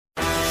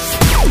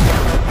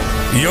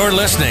You're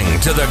listening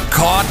to the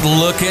Caught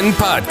Looking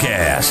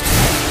Podcast,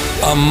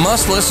 a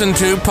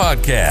must-listen-to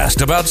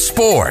podcast about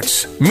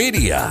sports,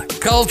 media,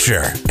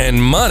 culture,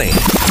 and money.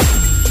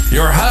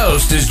 Your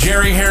host is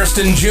Jerry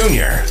Hairston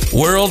Jr.,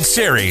 World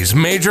Series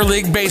Major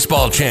League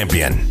Baseball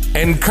champion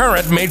and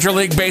current Major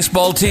League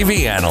Baseball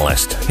TV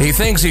analyst. He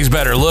thinks he's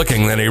better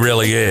looking than he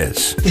really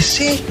is. You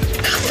see,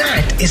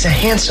 that is a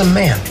handsome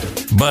man.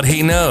 But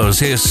he knows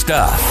his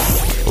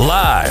stuff.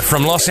 Live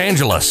from Los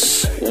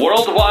Angeles.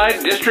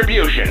 Worldwide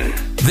distribution.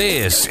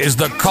 This is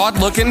the Caught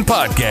Looking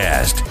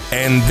Podcast,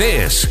 and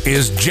this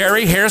is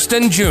Jerry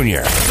Hairston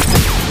Jr.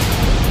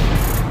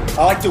 I'd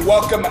like to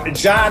welcome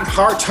John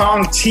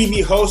Hartung,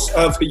 TV host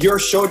of Your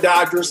Show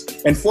Dodgers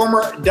and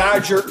former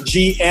Dodger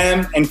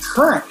GM and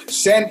current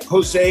San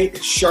Jose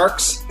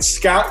Sharks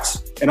scout.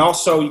 And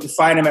also, you can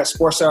find him at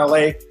Sports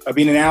LA,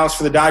 being an analyst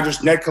for the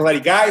Dodgers. Ned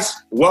Coletti. Guys,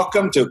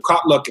 welcome to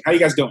Caught Looking. How you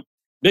guys doing?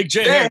 Big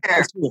J. Hey,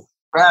 thanks for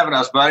having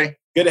us, buddy.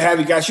 Good to have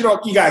you guys. You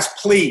guys,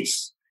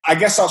 please, I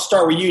guess I'll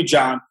start with you,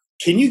 John.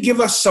 Can you give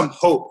us some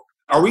hope?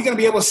 Are we going to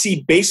be able to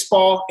see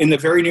baseball in the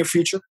very near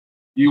future?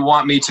 You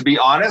want me to be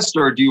honest,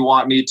 or do you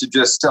want me to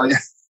just tell you?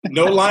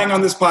 No lying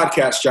on this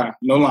podcast, John.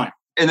 No lying.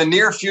 In the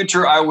near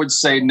future, I would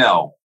say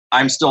no.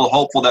 I'm still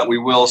hopeful that we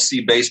will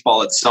see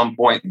baseball at some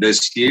point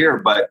this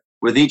year, but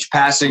with each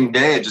passing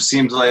day, it just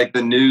seems like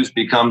the news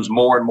becomes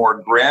more and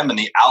more grim and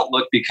the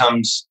outlook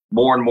becomes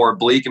more and more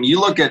bleak. I mean, you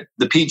look at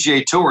the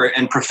PGA Tour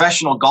and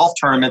professional golf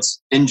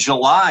tournaments in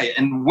July,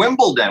 and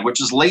Wimbledon,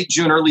 which is late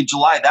June, early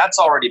July, that's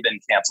already been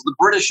canceled. The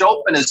British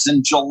Open is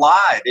in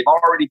July. They've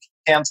already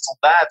canceled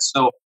that.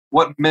 So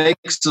what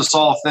makes us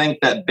all think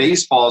that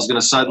baseball is going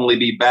to suddenly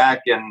be back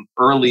in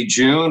early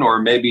June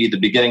or maybe the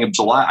beginning of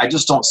July? I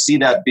just don't see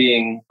that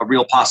being a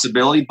real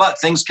possibility, but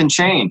things can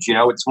change. You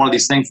know, it's one of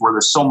these things where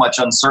there's so much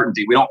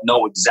uncertainty. We don't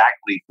know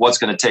exactly what's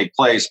going to take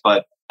place,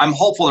 but I'm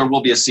hopeful there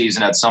will be a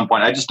season at some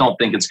point. I just don't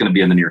think it's going to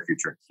be in the near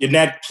future.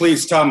 Ned,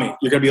 please tell me.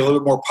 You're going to be a little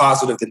bit more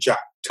positive than John.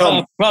 Tell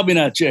me. Probably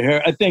not, Jay.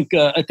 I think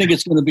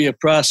it's going to be a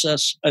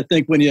process. I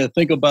think when you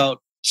think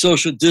about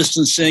social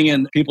distancing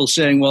and people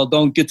saying, well,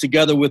 don't get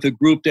together with a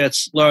group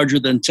that's larger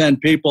than 10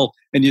 people.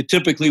 And you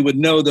typically would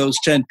know those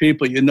 10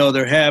 people. You know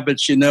their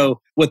habits. You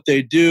know what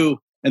they do.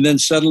 And then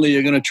suddenly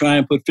you're going to try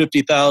and put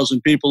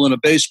 50,000 people in a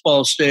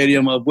baseball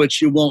stadium, of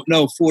which you won't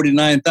know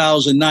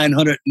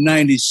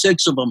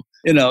 49,996 of them.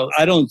 You know,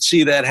 I don't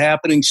see that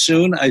happening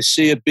soon. I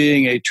see it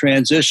being a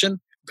transition.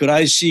 Could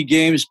I see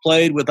games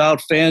played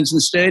without fans in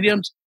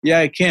stadiums? Yeah,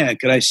 I can.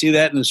 Could I see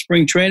that in the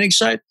spring training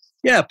site?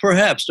 Yeah,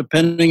 perhaps,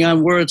 depending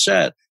on where it's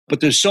at. But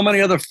there's so many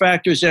other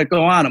factors that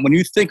go on. And when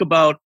you think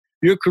about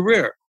your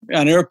career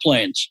on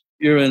airplanes,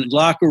 you're in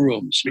locker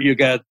rooms, you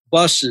got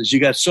buses, you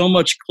got so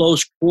much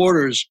close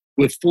quarters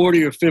with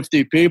 40 or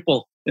 50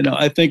 people. You know,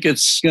 I think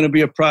it's going to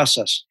be a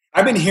process.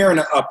 I've been hearing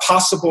a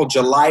possible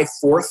July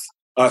 4th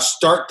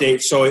start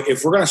date. So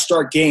if we're going to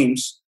start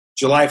games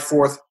July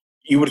 4th,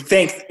 you would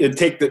think it'd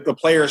take the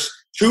players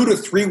 2 to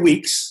 3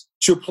 weeks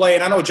to play.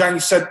 And I know, John,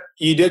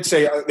 you did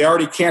say they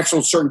already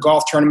canceled certain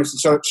golf tournaments and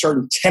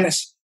certain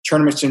tennis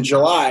tournaments in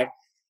July,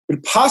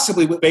 but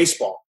possibly with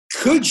baseball.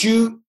 Could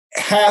you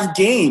have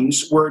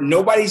games where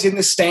nobody's in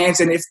the stands?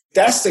 And if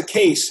that's the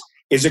case,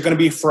 is it going to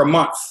be for a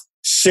month,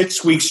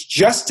 6 weeks,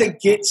 just to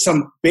get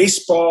some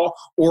baseball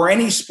or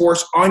any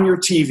sports on your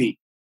TV?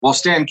 Well,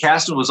 Stan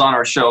Kasten was on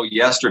our show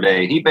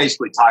yesterday. He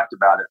basically talked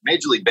about it.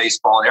 Major League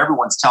Baseball, and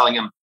everyone's telling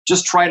him,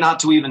 just try not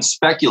to even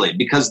speculate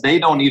because they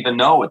don't even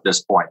know at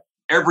this point.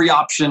 Every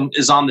option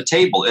is on the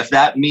table. If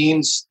that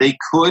means they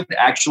could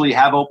actually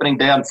have opening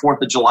day on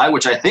 4th of July,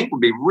 which I think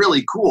would be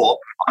really cool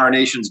on our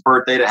nation's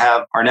birthday to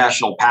have our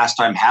national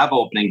pastime have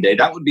opening day,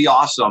 that would be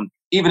awesome,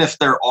 even if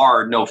there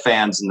are no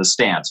fans in the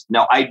stands.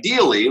 Now,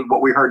 ideally,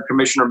 what we heard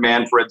Commissioner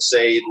Manfred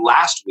say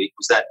last week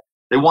was that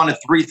they wanted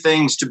 3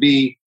 things to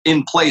be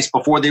in place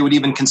before they would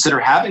even consider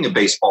having a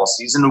baseball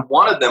season. And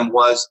one of them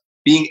was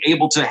being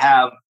able to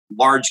have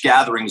large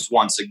gatherings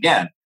once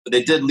again. But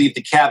they did leave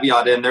the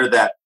caveat in there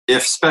that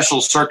if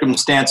special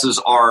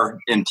circumstances are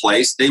in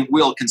place, they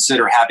will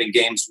consider having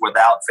games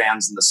without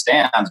fans in the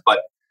stands. But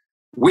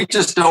we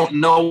just don't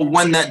know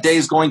when that day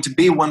is going to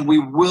be when we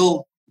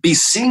will be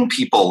seeing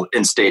people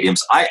in stadiums.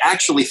 I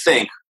actually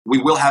think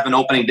we will have an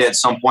opening day at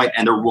some point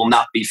and there will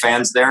not be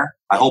fans there.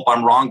 I hope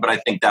I'm wrong, but I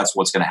think that's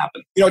what's going to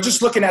happen. You know,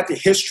 just looking at the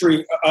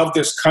history of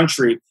this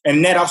country,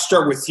 and Ned, I'll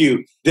start with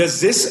you.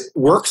 Does this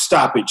work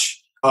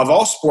stoppage of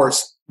all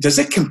sports, does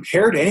it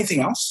compare to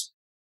anything else?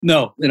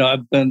 No, you know,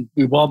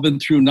 we've all been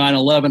through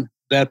 9/11,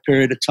 that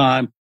period of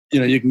time. You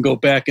know, you can go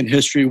back in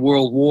history,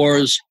 world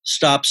wars,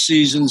 stop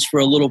seasons for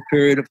a little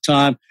period of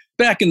time.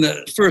 Back in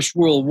the First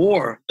World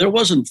War, there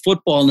wasn't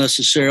football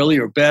necessarily,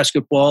 or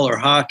basketball, or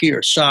hockey,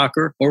 or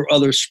soccer, or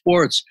other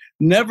sports.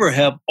 Never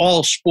have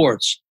all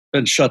sports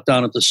been shut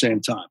down at the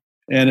same time.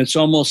 And it's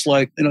almost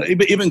like, you know,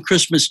 even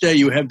Christmas Day,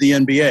 you have the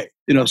NBA.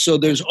 You know, so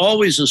there's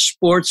always a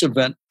sports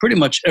event pretty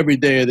much every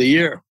day of the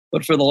year.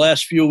 But for the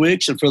last few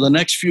weeks and for the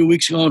next few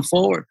weeks going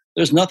forward,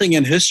 there's nothing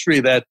in history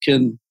that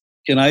can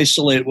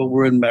isolate what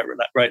we're in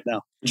right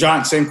now.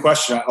 John, same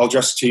question. I'll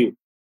address it to you.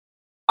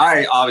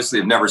 I obviously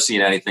have never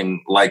seen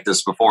anything like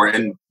this before.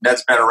 And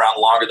Ned's been around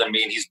longer than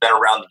me, and he's been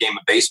around the game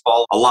of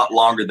baseball a lot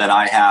longer than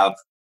I have.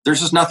 There's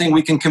just nothing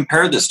we can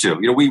compare this to.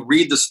 We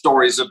read the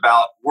stories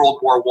about World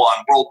War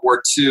I, World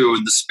War II,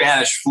 and the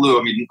Spanish flu,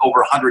 over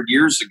 100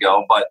 years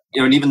ago. But,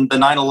 and even the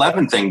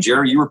 9/11 thing,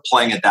 Jerry, you were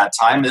playing at that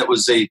time. It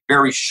was a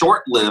very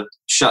short-lived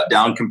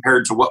shutdown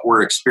compared to what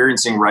we're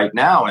experiencing right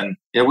now. And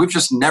we've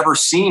just never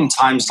seen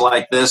times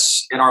like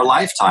this in our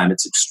lifetime.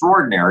 It's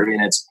extraordinary,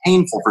 and it's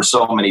painful for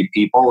so many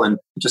people. And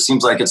it just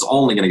seems like it's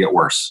only going to get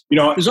worse.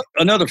 There's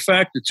another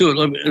factor, too,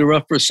 let me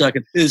interrupt for a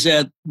second, is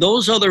that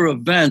those other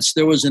events,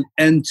 there was an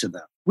end to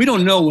them. We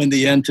don't know when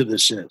the end to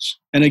this is.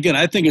 And again,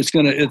 I think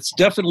it's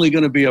definitely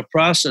going to be a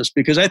process,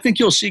 because I think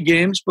you'll see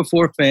games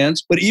before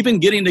fans, but even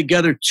getting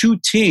together two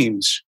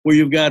teams where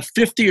you've got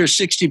 50 or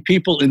 60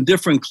 people in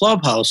different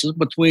clubhouses,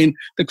 between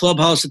the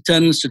clubhouse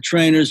attendants, the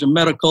trainers, the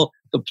medical,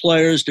 the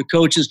players, the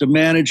coaches, the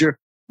manager,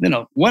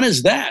 when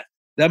is that?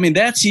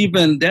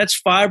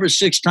 That's 5 or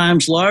 6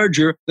 times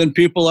larger than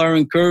people are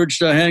encouraged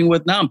to hang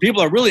with now. And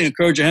people are really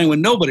encouraged to hang with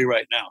nobody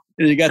right now.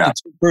 You got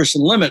the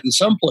 2-person limit in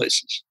some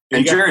places.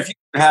 And Jerry, if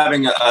you're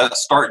having a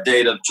start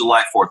date of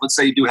July 4th, let's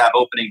say you do have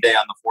opening day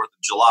on the 4th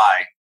of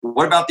July,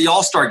 what about the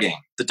All-Star game?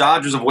 The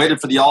Dodgers have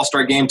waited for the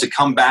All-Star game to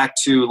come back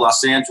to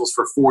Los Angeles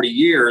for 40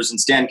 years. And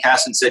Stan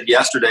Kasten said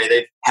yesterday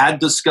they've had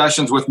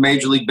discussions with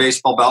Major League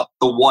Baseball about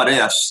the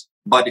what-ifs.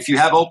 But if you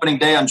have opening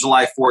day on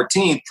July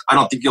 14th, I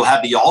don't think you'll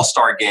have the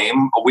All-Star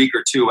game a week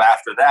or two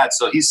after that.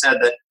 So he said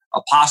that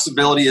a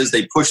possibility is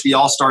they push the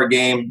All-Star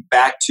game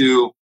back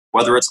to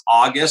whether it's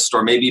August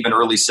or maybe even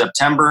early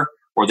September,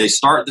 or they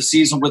start the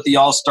season with the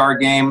All-Star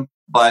game.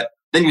 But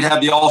then you'd have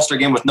the All-Star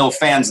game with no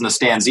fans in the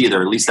stands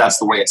either. At least that's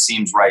the way it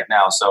seems right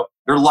now. So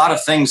there are a lot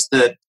of things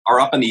that are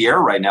up in the air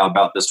right now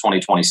about this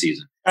 2020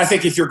 season. I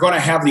think if you're going to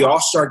have the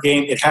All-Star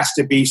game, it has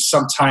to be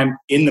sometime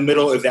in the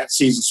middle of that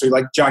season. So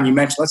like John, you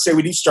mentioned, let's say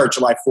we do start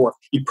July 4th.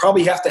 You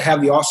probably have to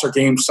have the All-Star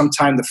game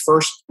sometime the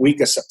first week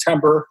of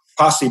September,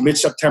 possibly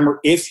mid-September,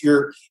 if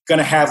you're going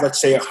to have,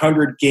 let's say,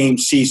 100-game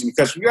season.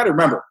 Because you got to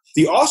remember,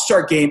 the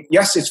All-Star game,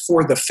 yes, it's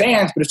for the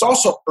fans, but it's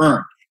also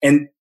earned.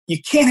 And you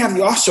can't have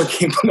the All-Star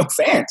game with no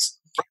fans.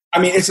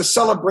 It's a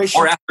celebration.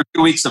 Or after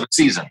 2 weeks of a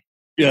season.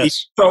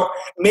 Yes. So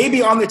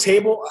maybe on the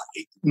table,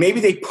 maybe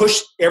they push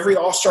every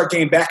All-Star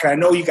game back. And I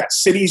know you got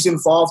cities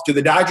involved. Do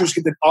the Dodgers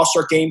get the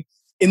All-Star game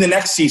in the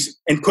next season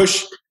and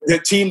push the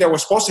team that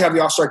was supposed to have the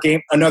All-Star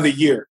game another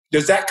year?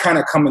 Does that kind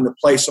of come into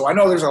play? So I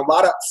know there's a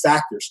lot of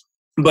factors.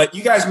 But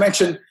you guys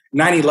mentioned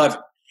 9/11.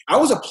 I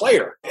was a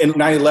player in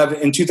 9/11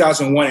 in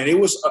 2001, and it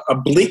was a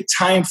bleak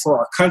time for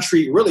our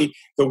country. Really,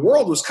 the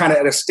world was kind of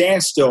at a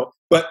standstill.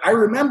 But I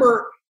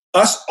remember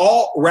us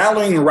all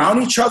rallying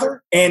around each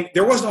other, and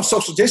there was no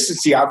social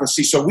distancing,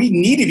 obviously, so we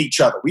needed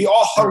each other. We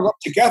all huddled up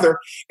together,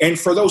 and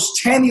for those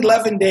 10,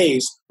 11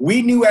 days,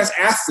 we knew as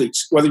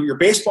athletes, whether you're a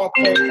baseball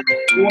player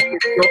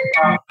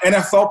or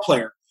NFL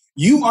player,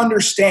 you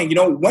understand,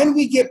 when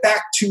we get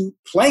back to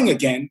playing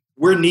again,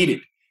 we're needed,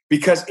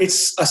 because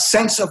it's a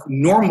sense of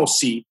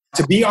normalcy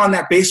to be on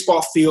that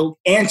baseball field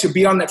and to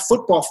be on that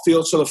football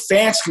field so the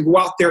fans can go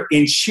out there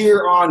and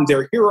cheer on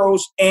their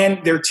heroes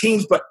and their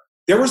teams. But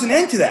there was an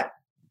end to that.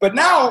 But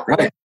now,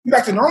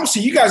 back to normalcy,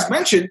 you guys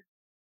mentioned,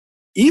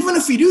 even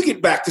if we do get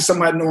back to some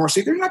kind of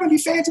normalcy, there's not going to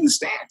be fans in the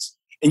stands.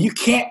 And you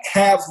can't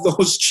have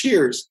those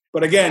cheers.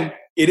 But again,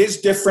 it is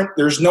different.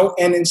 There's no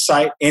end in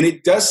sight. And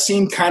it does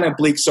seem kind of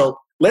bleak. So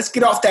let's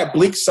get off that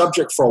bleak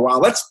subject for a while.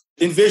 Let's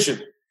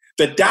envision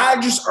the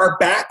Dodgers are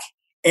back.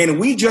 And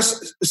we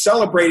just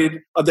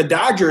celebrated the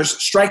Dodgers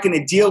striking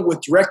a deal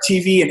with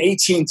DirecTV and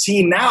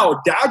AT&T. Now,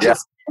 Dodger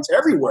fans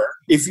everywhere,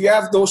 if you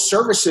have those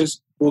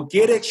services, will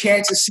get a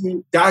chance to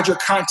see Dodger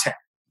content.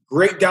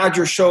 Great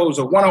Dodger shows,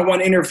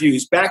 one-on-one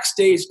interviews,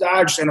 backstage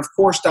Dodgers, and, of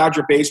course,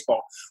 Dodger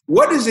baseball.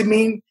 What does it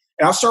mean?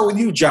 And I'll start with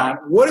you, John.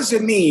 What does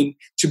it mean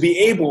to be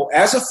able,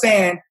 as a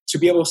fan, to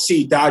be able to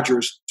see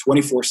Dodgers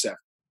 24/7?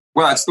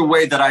 Well, it's the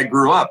way that I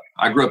grew up.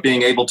 I grew up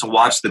being able to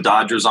watch the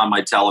Dodgers on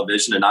my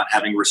television and not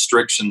having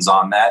restrictions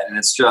on that. And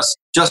it's just,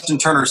 Justin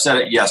Turner said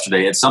it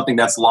yesterday. It's something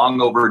that's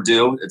long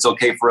overdue. It's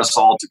okay for us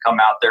all to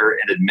come out there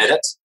and admit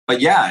it.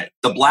 But yeah,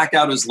 the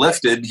blackout is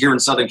lifted here in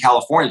Southern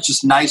California. It's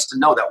just nice to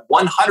know that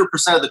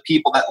 100% of the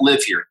people that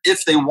live here,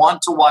 if they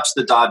want to watch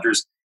the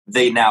Dodgers,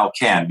 they now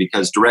can,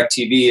 because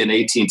DirecTV and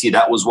AT&T,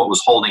 that was what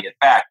was holding it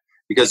back.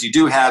 Because you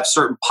do have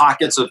certain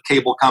pockets of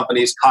cable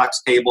companies,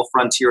 Cox Cable,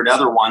 Frontier, and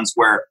other ones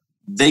where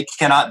they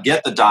cannot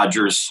get the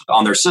Dodgers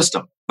on their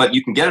system, but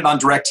you can get it on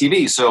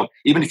DirecTV. So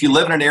even if you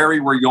live in an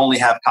area where you only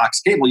have Cox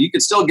Cable, you can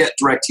still get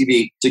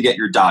DirecTV to get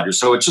your Dodgers.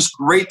 So it's just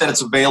great that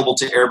it's available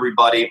to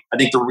everybody. I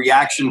think the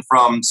reaction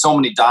from so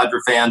many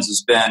Dodger fans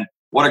has been,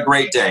 what a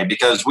great day,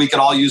 because we could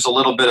all use a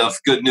little bit of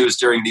good news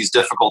during these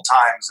difficult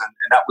times. And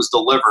that was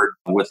delivered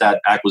with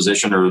that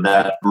acquisition or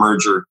that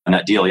merger and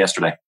that deal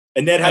yesterday.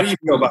 And Ned, how do you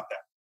feel about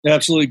that?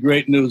 Absolutely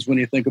great news when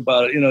you think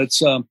about it.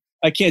 It's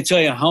I can't tell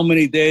you how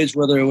many days,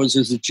 whether it was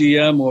as a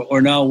GM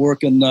or now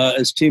working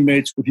as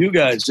teammates with you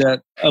guys,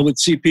 that I would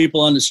see people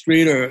on the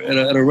street or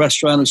at a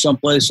restaurant or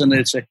someplace, and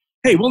they'd say,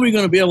 hey, when are we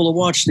going to be able to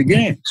watch the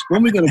games?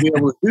 When are we going to be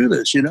able to do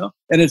this,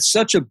 And it's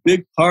such a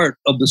big part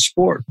of the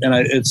sport. And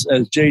it's,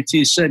 as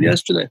JT said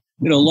yesterday,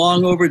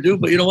 long overdue.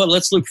 But you know what?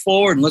 Let's look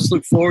forward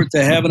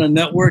to having a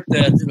network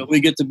that we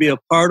get to be a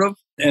part of.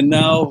 And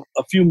now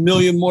a few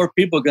million more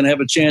people are going to have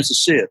a chance to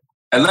see it.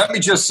 And let me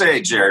just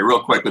say, Jerry,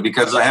 real quickly,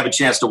 because I have a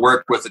chance to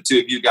work with the two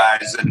of you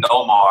guys and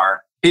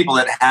Omar, people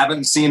that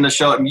haven't seen the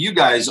show, you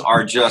guys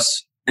are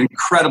just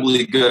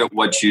incredibly good at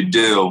what you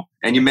do.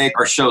 And you make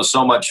our show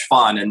so much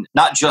fun and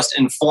not just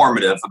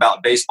informative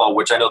about baseball,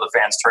 which I know the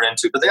fans turn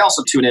into, but they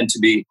also tune in to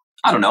be,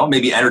 I don't know,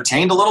 maybe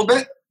entertained a little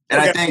bit. And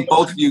I think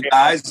both of you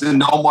guys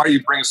and Omar,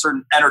 you bring a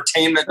certain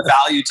entertainment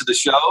value to the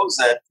shows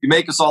that you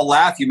make us all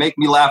laugh. You make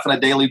me laugh on a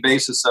daily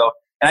basis.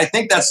 And I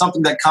think that's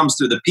something that comes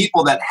through the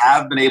people that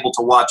have been able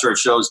to watch our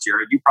shows,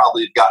 Jerry. You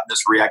probably have gotten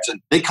this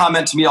reaction. They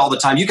comment to me all the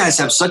time. You guys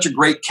have such a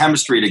great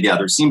chemistry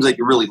together. It seems like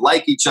you really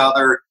like each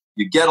other.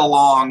 You get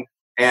along.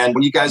 And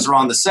when you guys are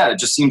on the set, it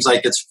just seems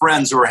like it's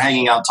friends who are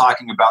hanging out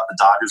talking about the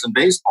Dodgers and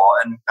baseball.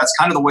 And that's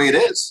kind of the way it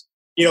is.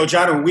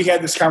 John, when we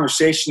had this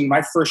conversation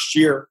my first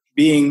year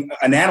being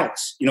an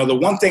analyst, the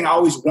one thing I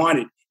always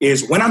wanted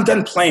is when I'm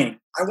done playing,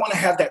 I want to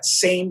have that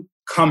same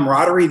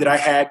camaraderie that I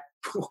had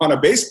on a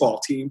baseball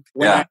team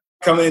when I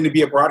coming in to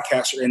be a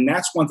broadcaster. And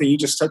that's one thing you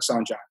just touched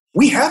on, John.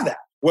 We have that,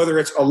 whether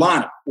it's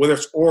Alana, whether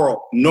it's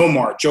Oral,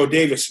 Nomar, Joe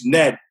Davis,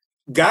 Ned,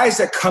 guys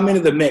that come into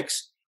the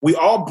mix. We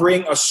all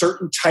bring a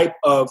certain type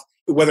of,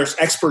 whether it's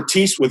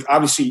expertise with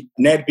obviously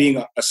Ned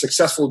being a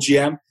successful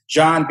GM,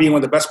 John being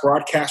one of the best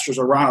broadcasters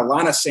around,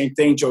 Alana, same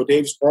thing, Joe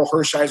Davis, Oral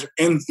Hershiser,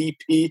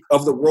 MVP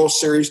of the World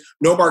Series,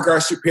 Nomar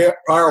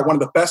Garciaparra, one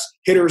of the best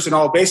hitters in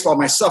all of baseball,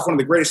 myself, one of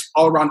the greatest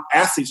all-around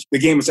athletes the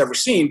game has ever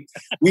seen.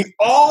 We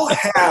all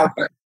have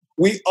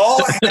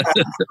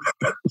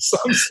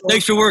some.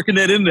 Thanks for working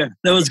that in there.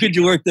 That was good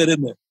you worked that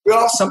in there. We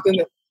all have something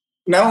that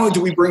not only do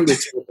we bring to the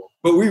table,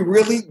 but we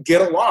really get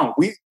along.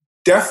 We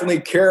definitely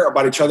care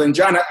about each other. And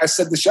John, I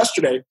said this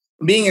yesterday,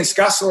 being in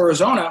Scottsdale,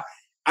 Arizona,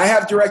 I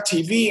have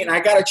DirecTV and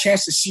I got a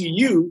chance to see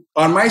you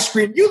on my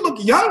screen. You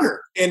look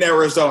younger in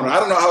Arizona.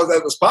 I don't know how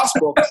that was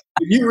possible. But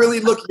you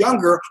really look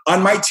younger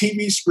on my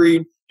TV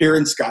screen here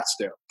in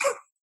Scottsdale.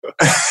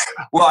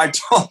 Well, I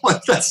told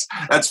that's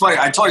funny.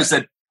 I told you, I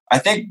said, I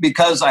think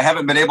because I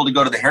haven't been able to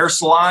go to the hair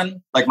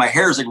salon, like my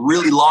hair is like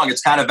really long.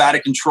 It's kind of out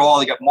of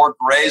control. I got more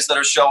grays that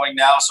are showing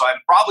now. So I'm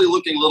probably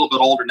looking a little bit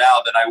older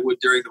now than I would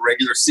during the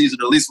regular season,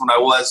 at least when I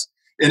was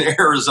in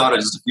Arizona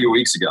just a few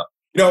weeks ago.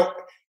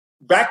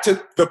 Back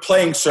to the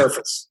playing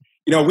surface.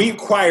 We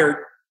acquired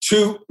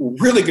two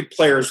really good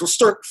players. Let's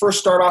first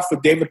start off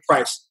with David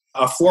Price,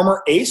 a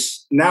former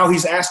ace. Now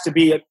he's asked to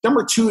be a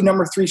number 2,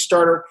 number 3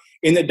 starter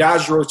in the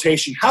Dodger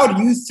rotation. How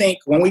do you think,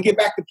 when we get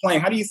back to playing,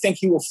 how do you think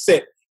he will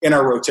fit in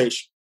our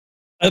rotation?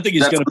 I think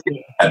he's going to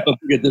be a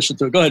big addition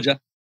to it. Go ahead, John.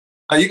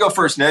 You go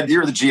first, Ned.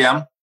 You're the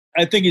GM.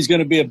 I think he's going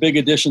to be a big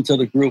addition to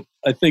the group.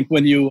 I think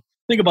when you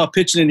think about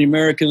pitching in the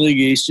American League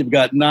East, you've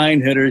got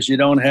 9 hitters. You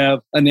don't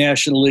have a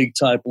National League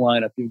type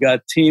lineup. You've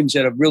got teams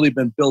that have really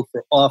been built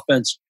for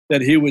offense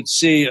that he would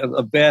see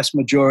a vast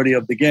majority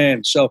of the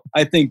game. So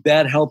I think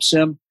that helps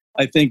him.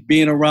 I think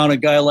being around a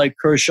guy like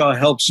Kershaw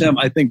helps him.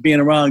 I think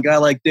being around a guy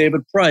like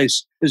David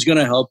Price is going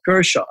to help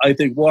Kershaw. I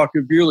think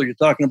Walker Buehler, you're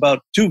talking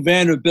about 2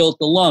 Vanderbilt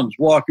alums,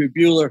 Walker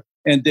Buehler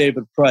and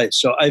David Price.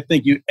 So I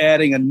think you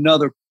adding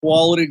another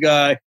quality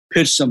guy,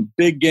 pitched some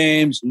big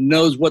games,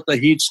 knows what the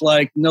heat's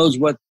like, knows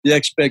what the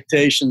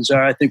expectations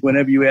are. I think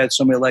whenever you add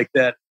somebody like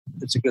that,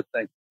 it's a good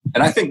thing.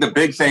 And I think the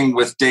big thing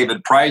with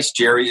David Price,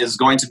 Jerry, is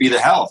going to be the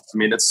health. I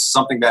mean, it's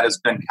something that has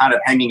been kind of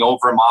hanging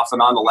over him off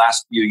and on the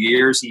last few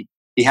years.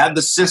 He had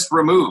the cyst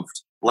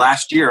removed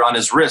last year on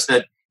his wrist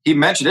that he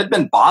mentioned had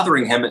been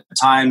bothering him at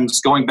times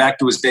going back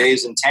to his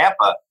days in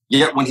Tampa.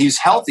 Yet when he's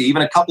healthy,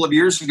 even a couple of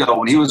years ago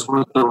when he was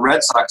with the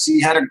Red Sox,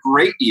 he had a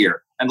great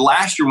year. And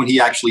last year when he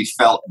actually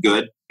felt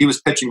good, he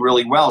was pitching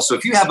really well. So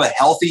if you have a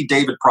healthy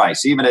David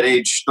Price, even at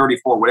age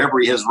 34, whatever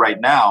he is right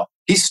now,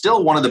 he's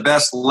still one of the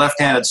best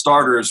left-handed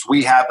starters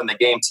we have in the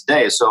game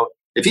today. So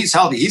if he's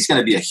healthy, he's going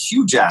to be a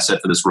huge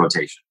asset for this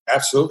rotation.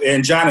 Absolutely.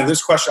 And John, in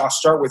this question, I'll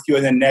start with you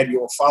and then Ned, you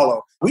will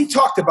follow. We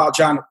talked about,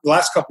 John, the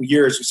last couple of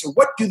years. We said,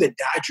 what do the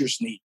Dodgers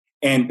need?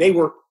 And they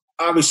were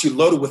obviously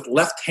loaded with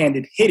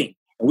left-handed hitting.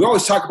 And we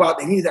always talk about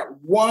they need that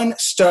one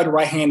stud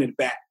right-handed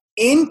bat.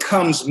 In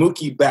comes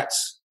Mookie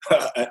Betts,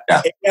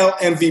 AL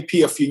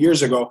MVP a few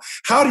years ago.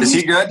 Is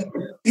he good?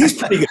 He's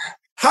pretty good.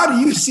 How do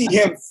you see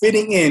him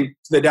fitting in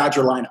to the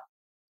Dodger lineup?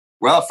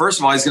 Well, first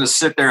of all, he's going to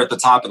sit there at the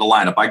top of the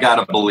lineup, I got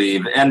to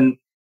believe. And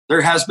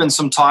there has been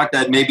some talk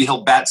that maybe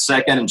he'll bat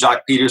second and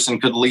Jock Peterson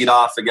could lead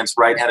off against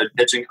right-handed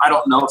pitching. I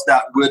don't know if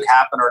that would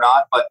happen or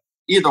not, but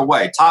either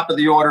way, top of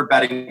the order,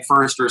 batting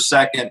first or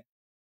second.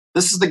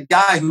 This is the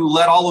guy who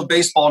led all of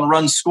baseball in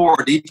runs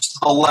scored each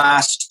of the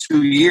last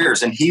 2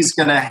 years, and he's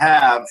going to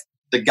have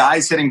the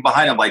guys hitting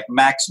behind him like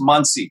Max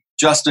Muncy,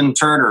 Justin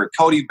Turner,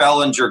 Cody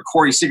Bellinger,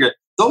 Corey Seager.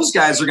 Those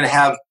guys are going to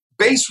have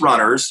base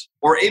runners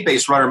or a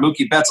base runner,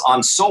 Mookie Betts,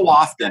 on so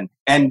often.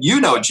 And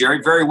you know,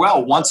 Jerry, very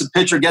well, once a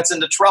pitcher gets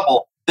into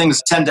trouble,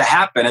 things tend to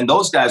happen, and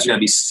those guys are going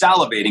to be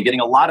salivating,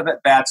 getting a lot of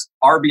at-bats,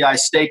 RBI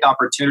stake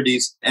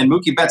opportunities, and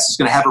Mookie Betts is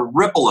going to have a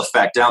ripple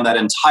effect down that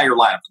entire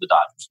lineup for the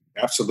Dodgers.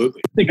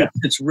 Absolutely. I think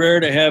it's rare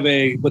to have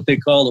what they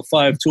call a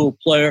five-tool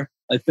player.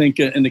 I think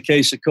in the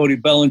case of Cody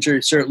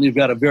Bellinger, certainly you've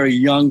got a very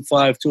young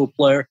five-tool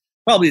player,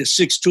 probably a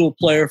six-tool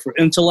player for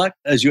intellect,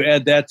 as you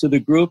add that to the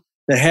group,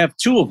 to have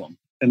two of them.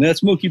 And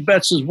that's Mookie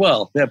Betts as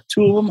well. To have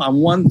two of them on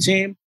one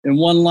team, in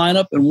one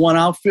lineup, in one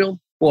outfield,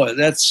 boy,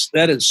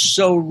 that is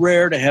so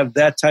rare to have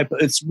that type of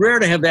 – it's rare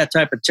to have that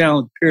type of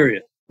talent,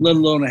 period, let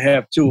alone to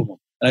have two of them.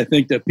 And I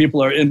think that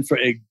people are in for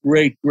a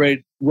great,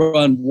 great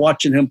run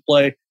watching him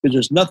play because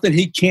there's nothing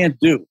he can't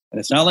do. And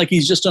it's not like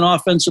he's just an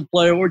offensive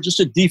player or just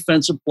a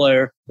defensive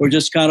player or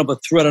just kind of a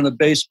threat on a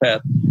base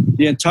path.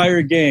 The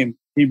entire game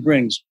he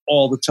brings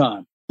all the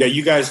time. Yeah,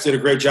 you guys did a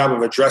great job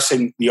of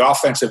addressing the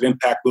offensive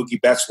impact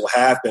Mookie Betts will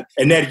have.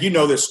 And Ned, you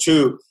know this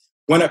too.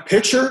 When a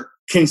pitcher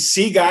can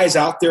see guys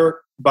out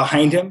there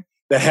behind him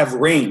that have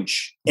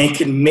range and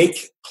can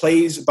make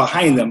plays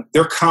behind them,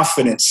 their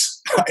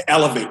confidence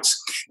elevates.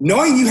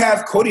 Knowing you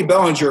have Cody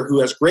Bellinger,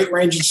 who has great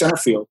range in center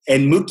field,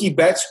 and Mookie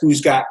Betts,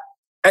 who's got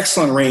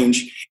excellent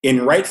range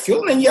in right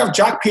field, and then you have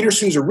Jock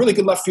Peterson, who's a really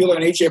good left fielder,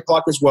 and A.J.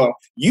 Pollock as well.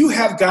 You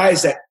have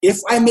guys that if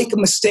I make a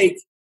mistake,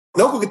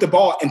 they'll go get the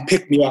ball and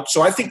pick me up.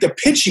 So I think the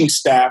pitching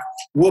staff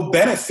will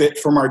benefit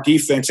from our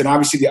defense, and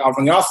obviously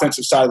on the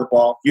offensive side of the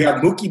ball, you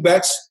have Mookie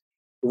Betts,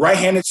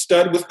 right-handed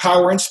stud with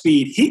power and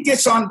speed. He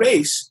gets on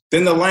base,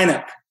 then the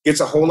lineup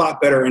gets a whole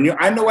lot better. And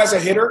I know as a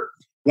hitter,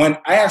 when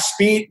I have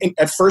speed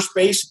at first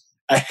base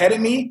ahead of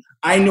me,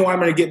 I know I'm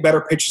going to get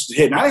better pitches to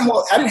hit. And I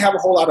didn't have a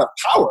whole lot of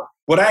power,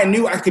 but I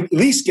knew I could at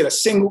least get a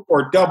single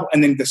or double.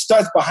 And then the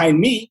studs behind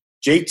me,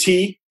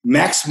 JT,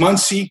 Max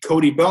Muncy,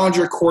 Cody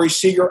Bellinger, Corey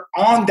Seager,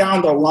 on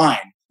down the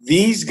line.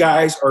 These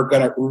guys are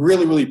going to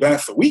really, really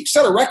benefit. We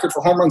set a record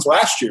for home runs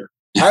last year.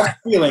 I have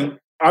a feeling,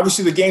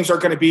 obviously the games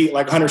aren't going to be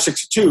like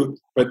 162,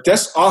 but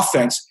this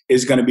offense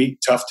is going to be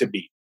tough to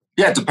beat.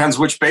 Yeah, it depends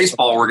which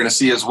baseball we're going to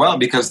see as well,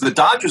 because the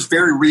Dodgers,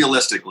 very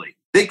realistically,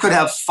 they could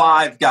have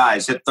 5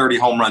 guys hit 30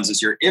 home runs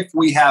this year if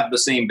we have the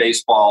same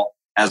baseball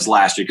as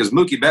last year, because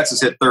Mookie Betts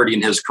has hit 30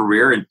 in his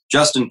career, and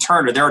Justin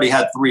Turner, they already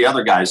had 3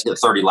 other guys hit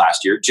 30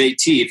 last year.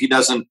 JT, if he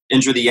doesn't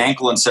injure the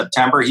ankle in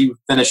September, he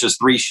finishes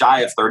 3 shy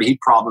of 30. He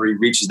probably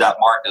reaches that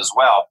mark as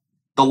well.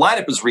 The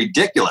lineup is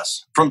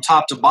ridiculous from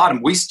top to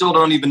bottom. We still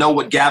don't even know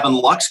what Gavin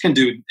Lux can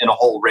do in a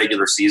whole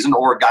regular season,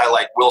 or a guy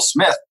like Will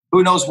Smith.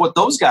 Who knows what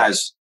those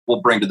guys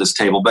will bring to this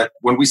table. But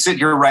when we sit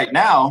here right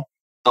now,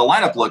 the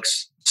lineup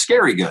looks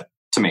scary good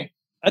to me.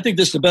 I think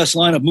this is the best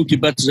lineup Mookie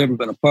Betts has ever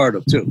been a part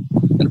of, too.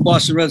 And the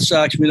Boston Red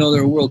Sox, we know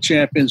they're world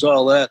champions,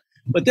 all that.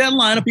 But that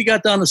lineup, he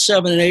got down to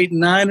 7 and 8 and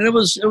 9, and it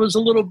was a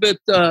little bit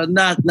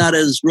not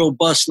as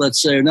robust,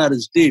 let's say, or not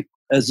as deep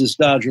as this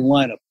Dodger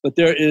lineup. But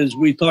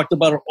we talked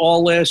about it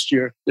all last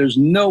year, there's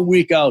no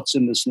weak outs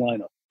in this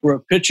lineup. For a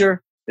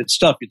pitcher, it's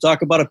tough. You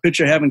talk about a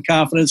pitcher having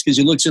confidence because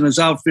he looks in his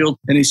outfield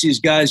and he sees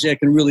guys that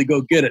can really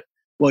go get it.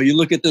 Well, you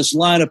look at this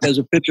lineup as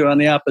a pitcher on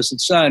the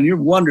opposite side, and you're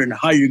wondering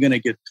how you're going to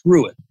get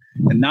through it.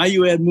 And now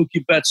you add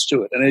Mookie Betts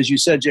to it. And as you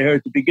said, Jair,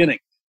 at the beginning,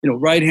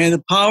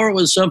 right-handed power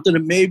was something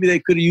that maybe they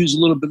could have used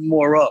a little bit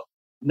more of.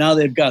 Now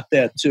they've got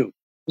that too.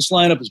 This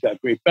lineup has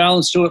got great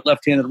balance to it,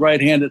 left-handed,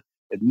 right-handed.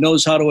 It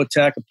knows how to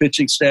attack a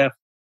pitching staff.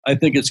 I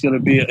think it's going to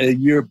be a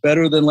year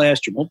better than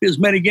last year. Won't be as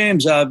many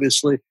games,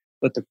 obviously,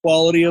 but the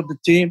quality of the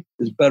team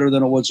is better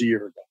than it was a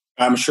year ago.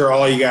 I'm sure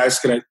all you guys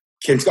can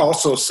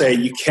also say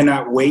you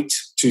cannot wait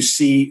to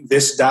see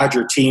this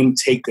Dodger team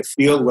take the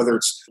field, whether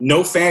it's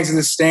no fans in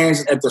the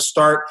stands at the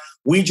start.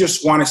 We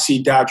just want to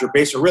see Dodger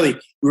baseball. We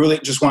really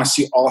just want to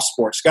see all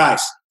sports.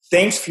 Guys,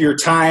 thanks for your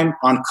time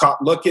on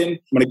Caught Looking.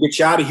 I'm going to get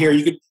you out of here.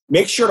 You can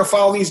make sure to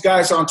follow these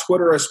guys on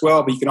Twitter as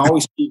well, but you can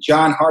always see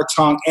John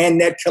Hartung and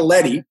Ned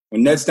Coletti.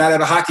 When Ned's not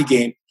at a hockey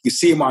game, you can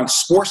see him on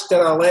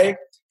Sports.LA.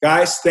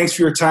 Guys, thanks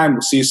for your time.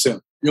 We'll see you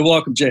soon. You're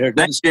welcome, Jair.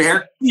 Thanks,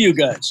 Jair. See you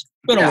guys.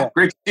 Been a while.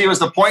 Great to see you as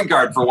the point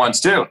guard for once,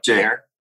 too, Jair.